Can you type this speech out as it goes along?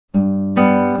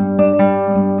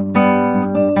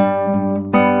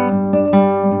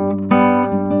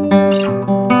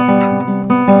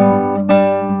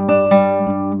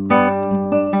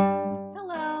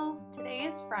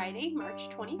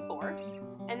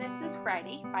This is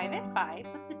Friday, 5 at 5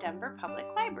 with the Denver Public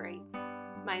Library.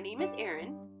 My name is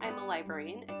Erin. I'm a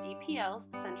librarian at DPL's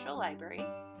Central Library,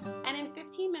 and in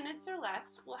 15 minutes or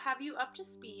less, we'll have you up to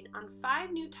speed on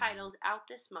 5 new titles out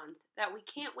this month that we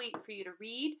can't wait for you to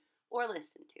read or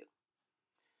listen to.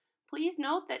 Please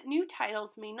note that new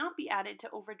titles may not be added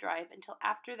to Overdrive until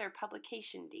after their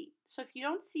publication date, so if you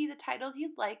don't see the titles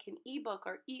you'd like in ebook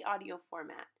or e-audio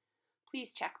format,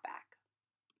 please check back.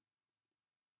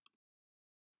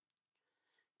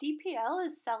 DPL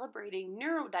is celebrating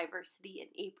neurodiversity in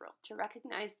April to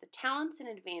recognize the talents and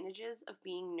advantages of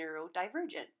being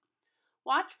neurodivergent.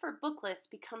 Watch for book lists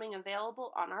becoming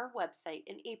available on our website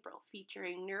in April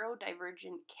featuring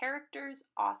neurodivergent characters,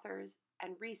 authors,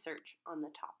 and research on the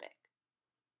topic.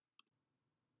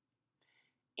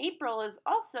 April is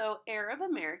also Arab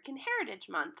American Heritage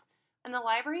Month, and the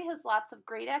library has lots of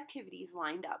great activities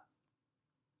lined up.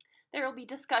 There will be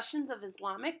discussions of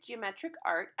Islamic geometric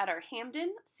art at our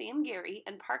Hamden, Sam Gary,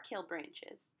 and Park Hill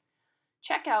branches.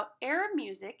 Check out Arab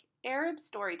music, Arab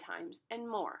story times, and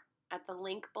more at the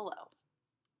link below.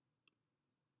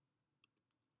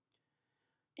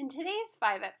 In today's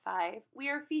 5 at 5, we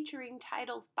are featuring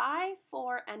titles by,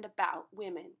 for, and about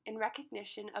women in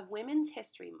recognition of Women's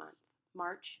History Month,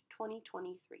 March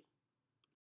 2023.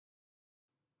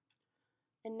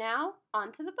 And now,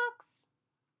 on to the books.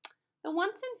 The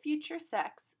Once and Future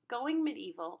Sex, Going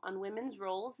Medieval on Women's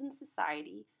Roles in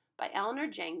Society by Eleanor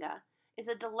Jenga is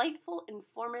a delightful,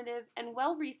 informative, and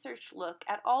well-researched look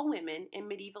at all women in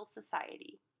medieval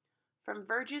society, from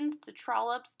virgins to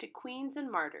trollops to queens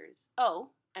and martyrs. Oh,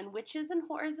 and witches and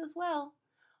whores as well.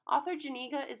 Author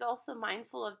Jenga is also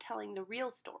mindful of telling the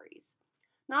real stories,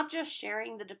 not just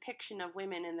sharing the depiction of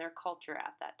women in their culture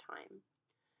at that time.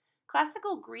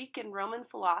 Classical Greek and Roman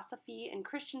philosophy and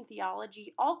Christian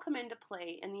theology all come into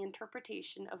play in the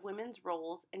interpretation of women's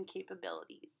roles and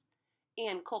capabilities,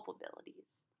 and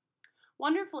culpabilities.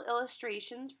 Wonderful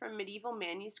illustrations from medieval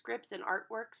manuscripts and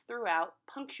artworks throughout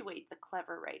punctuate the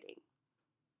clever writing.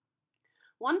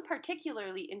 One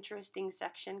particularly interesting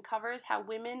section covers how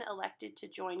women elected to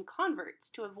join converts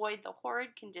to avoid the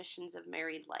horrid conditions of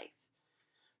married life.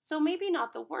 So maybe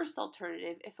not the worst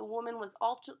alternative if a woman was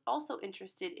also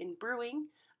interested in brewing,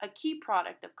 a key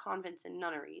product of convents and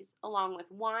nunneries, along with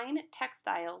wine,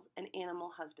 textiles, and animal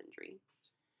husbandry.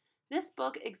 This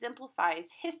book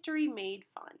exemplifies history made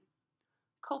fun.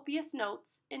 Copious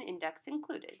notes and index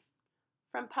included.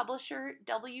 From publisher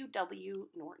W.W.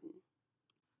 Norton.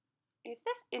 If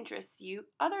this interests you,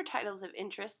 other titles of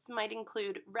interest might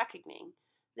include Reckoning,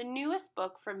 the newest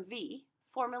book from V,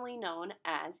 formerly known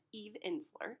as Eve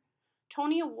Ensler,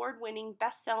 Tony Award-winning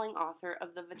best-selling author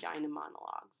of the Vagina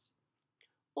Monologues.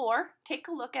 Or take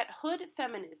a look at Hood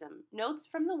Feminism, Notes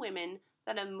from the Women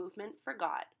That a Movement for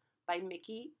God by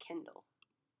Mickey Kendall.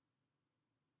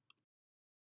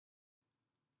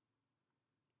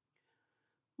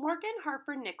 Morgan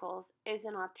Harper Nichols is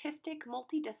an autistic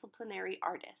multidisciplinary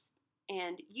artist,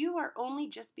 and You Are Only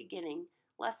Just Beginning,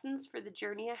 Lessons for the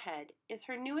Journey Ahead is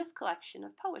her newest collection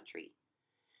of poetry.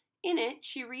 In it,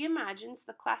 she reimagines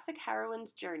the classic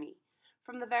heroine's journey,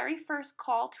 from the very first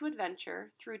call to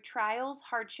adventure through trials,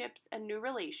 hardships, and new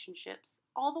relationships,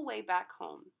 all the way back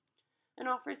home, and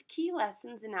offers key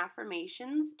lessons and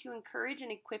affirmations to encourage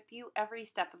and equip you every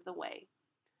step of the way.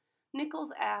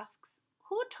 Nichols asks,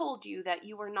 "Who told you that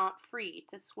you were not free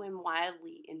to swim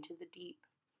wildly into the deep?"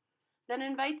 Then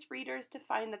invites readers to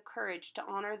find the courage to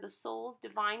honor the soul's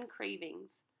divine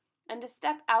cravings, and to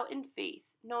step out in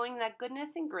faith, knowing that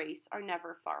goodness and grace are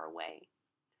never far away.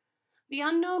 The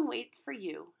unknown waits for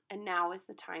you, and now is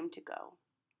the time to go.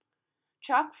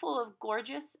 Chock full of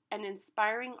gorgeous and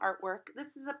inspiring artwork,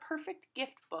 this is a perfect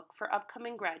gift book for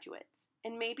upcoming graduates,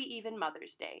 and maybe even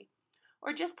Mother's Day,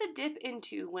 or just to dip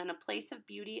into when a place of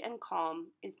beauty and calm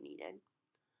is needed.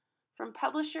 From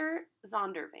publisher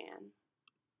Zondervan.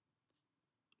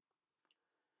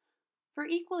 For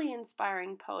equally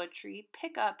inspiring poetry,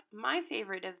 pick up my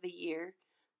favorite of the year,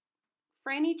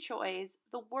 Franny Choi's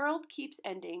The World Keeps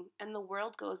Ending and the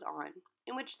World Goes On,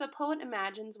 in which the poet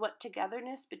imagines what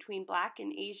togetherness between Black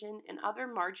and Asian and other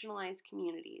marginalized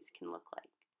communities can look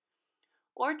like.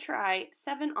 Or try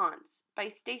Seven Aunts by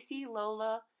Stacey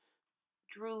Lola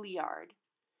Drouillard,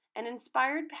 an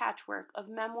inspired patchwork of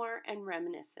memoir and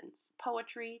reminiscence,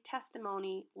 poetry,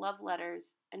 testimony, love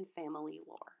letters, and family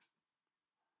lore.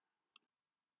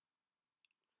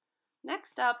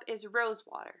 Next up is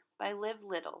Rosewater by Liv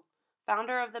Little,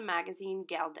 founder of the magazine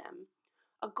Galdem,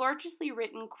 a gorgeously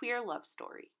written queer love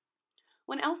story.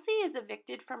 When Elsie is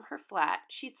evicted from her flat,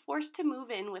 she's forced to move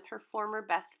in with her former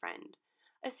best friend,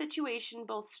 a situation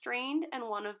both strained and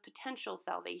one of potential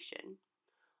salvation.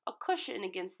 a cushion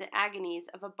against the agonies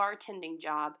of a bartending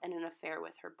job and an affair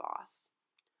with her boss.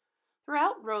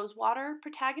 Throughout Rosewater,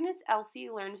 protagonist Elsie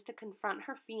learns to confront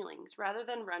her feelings rather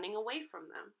than running away from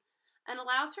them, and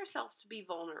allows herself to be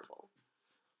vulnerable.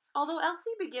 Although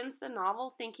Elsie begins the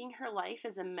novel thinking her life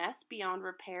is a mess beyond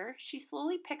repair, she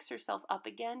slowly picks herself up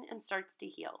again and starts to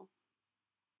heal.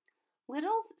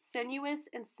 Little's sinuous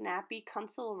and snappy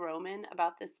consul roman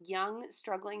about this young,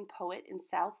 struggling poet in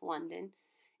South London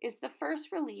is the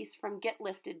first release from Get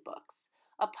Lifted Books,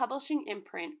 a publishing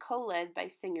imprint co-led by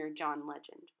singer John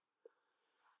Legend.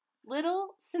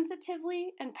 Little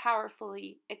sensitively and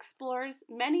powerfully explores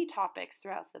many topics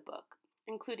throughout the book,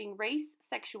 including race,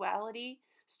 sexuality,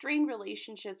 strained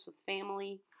relationships with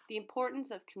family, the importance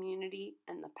of community,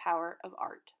 and the power of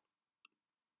art.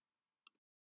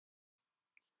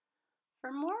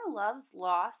 For more Loves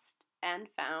Lost and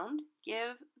Found,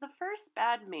 give The First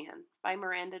Bad Man by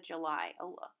Miranda July a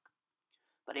look.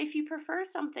 But if you prefer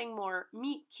something more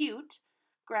meet cute,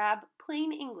 grab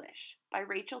Plain English by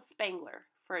Rachel Spangler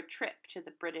for a trip to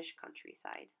the British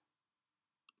countryside.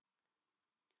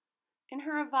 In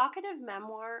her evocative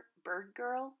memoir, Bird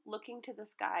Girl, Looking to the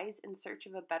Skies in Search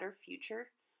of a Better Future,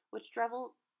 which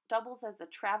doubles as a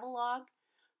travelogue,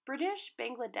 British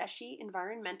Bangladeshi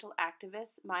environmental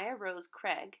activist Maya Rose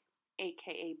Craig,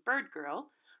 aka Bird Girl,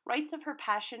 writes of her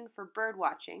passion for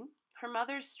birdwatching, her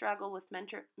mother's struggle with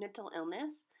mental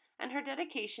illness, and her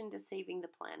dedication to saving the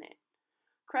planet.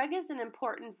 Craig is an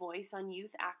important voice on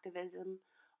youth activism,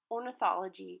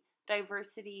 ornithology,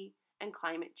 diversity, and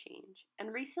climate change,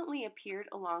 and recently appeared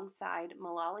alongside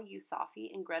Malala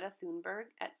Yousafzai and Greta Thunberg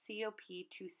at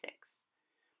COP26.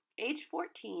 Age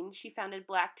 14, she founded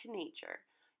Black to Nature,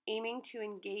 aiming to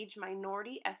engage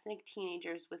minority ethnic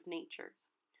teenagers with nature.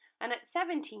 And at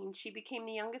 17, she became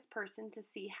the youngest person to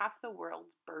see half the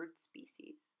world's bird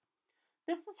species.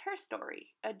 This is her story,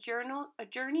 a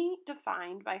journey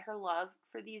defined by her love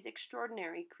for these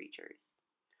extraordinary creatures.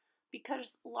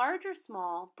 Because large or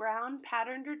small, brown,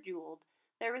 patterned, or jeweled,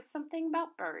 there is something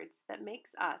about birds that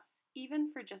makes us,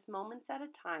 even for just moments at a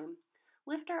time,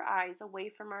 lift our eyes away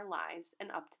from our lives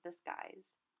and up to the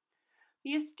skies.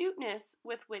 The astuteness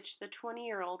with which the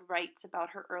 20-year-old writes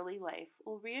about her early life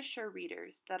will reassure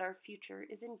readers that our future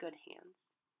is in good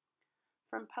hands.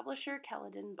 From publisher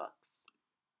Caledon Books.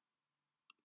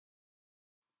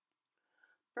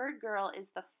 Bird Girl is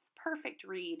the perfect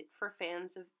read for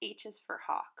fans of H is for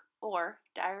Hawk, or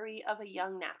Diary of a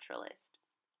Young Naturalist,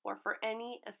 or for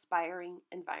any aspiring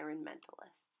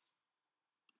environmentalists.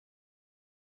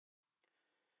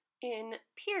 In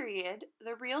Period,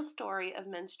 The Real Story of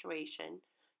Menstruation,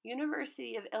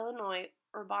 University of Illinois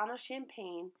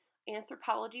Urbana-Champaign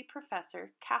anthropology professor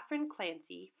Catherine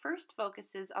Clancy first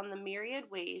focuses on the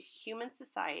myriad ways human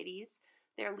societies,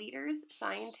 their leaders,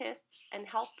 scientists, and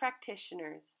health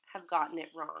practitioners have gotten it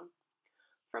wrong.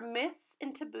 From myths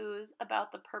and taboos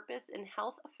about the purpose and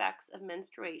health effects of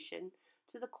menstruation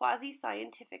to the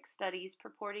quasi-scientific studies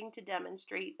purporting to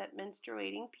demonstrate that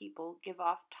menstruating people give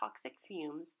off toxic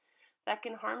fumes that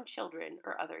can harm children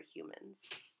or other humans.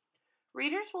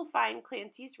 Readers will find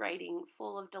Clancy's writing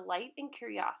full of delight and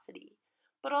curiosity,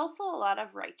 but also a lot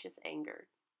of righteous anger.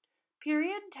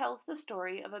 Period tells the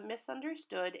story of a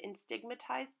misunderstood and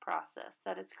stigmatized process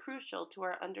that is crucial to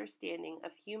our understanding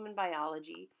of human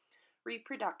biology,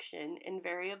 reproduction, and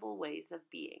variable ways of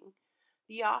being.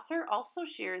 The author also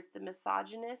shares the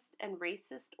misogynist and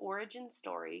racist origin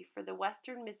story for the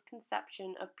Western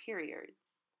misconception of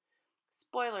periods.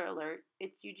 Spoiler alert,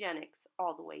 it's eugenics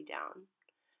all the way down.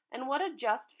 And what a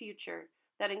just future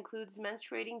that includes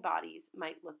menstruating bodies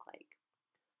might look like.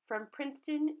 From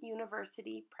Princeton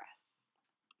University Press.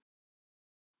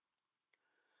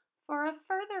 For a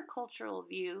further cultural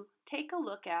view, take a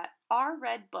look at Our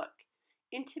Red Book,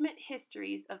 Intimate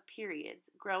Histories of Periods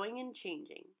Growing and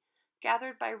Changing,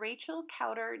 gathered by Rachel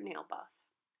Cowder-Nailbuff,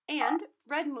 and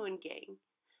Red Moon Gang,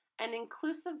 An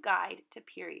Inclusive Guide to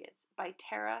Periods by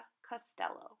Tara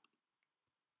Costello.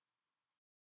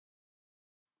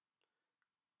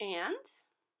 And,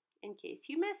 in case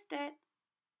you missed it,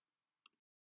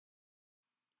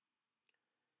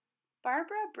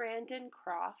 Barbara Brandon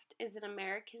Croft is an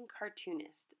American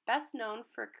cartoonist, best known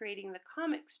for creating the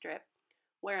comic strip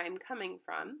Where I'm Coming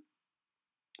From,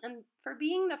 and for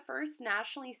being the first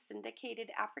nationally syndicated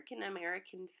African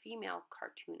American female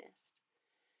cartoonist.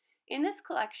 In this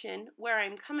collection, Where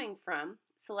I'm Coming From,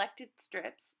 Selected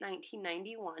Strips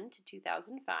 1991 to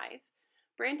 2005,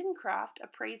 Brandon Croft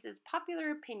appraises popular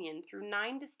opinion through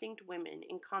 9 distinct women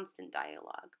in constant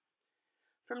dialogue.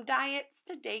 From diets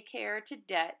to daycare to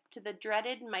debt to the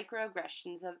dreaded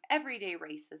microaggressions of everyday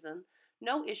racism,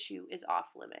 no issue is off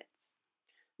limits.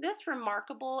 This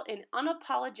remarkable and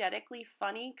unapologetically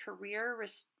funny career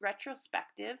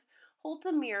retrospective holds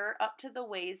a mirror up to the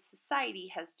ways society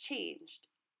has changed,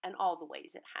 and all the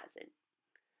ways it hasn't.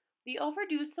 The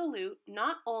Overdue Salute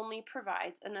not only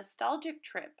provides a nostalgic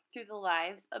trip through the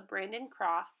lives of Brandon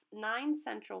Croft's 9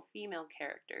 central female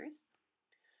characters,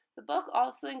 the book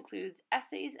also includes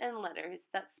essays and letters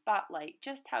that spotlight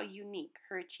just how unique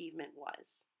her achievement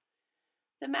was.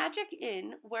 The magic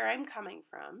in Where I'm Coming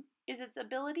From is its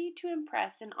ability to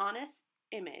impress an honest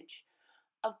image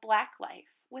of Black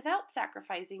life without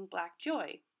sacrificing Black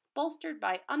joy, bolstered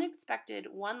by unexpected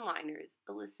one-liners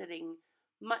eliciting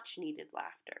much-needed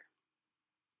laughter.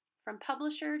 From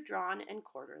publisher Drawn and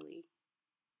Quarterly.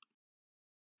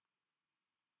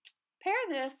 Pair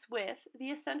this with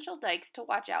The Essential Dykes to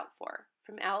Watch Out For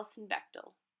from Alison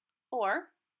Bechtel, or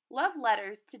Love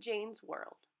Letters to Jane's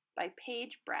World by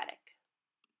Paige Braddock.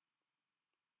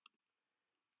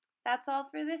 That's all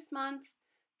for this month.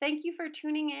 Thank you for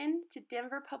tuning in to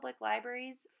Denver Public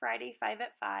Library's Friday 5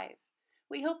 at 5.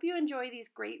 We hope you enjoy these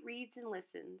great reads and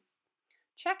listens.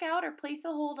 Check out or place a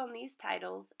hold on these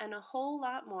titles and a whole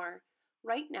lot more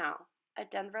right now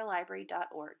at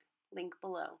denverlibrary.org, link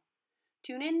below.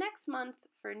 Tune in next month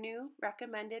for new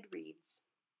recommended reads.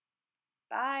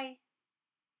 Bye!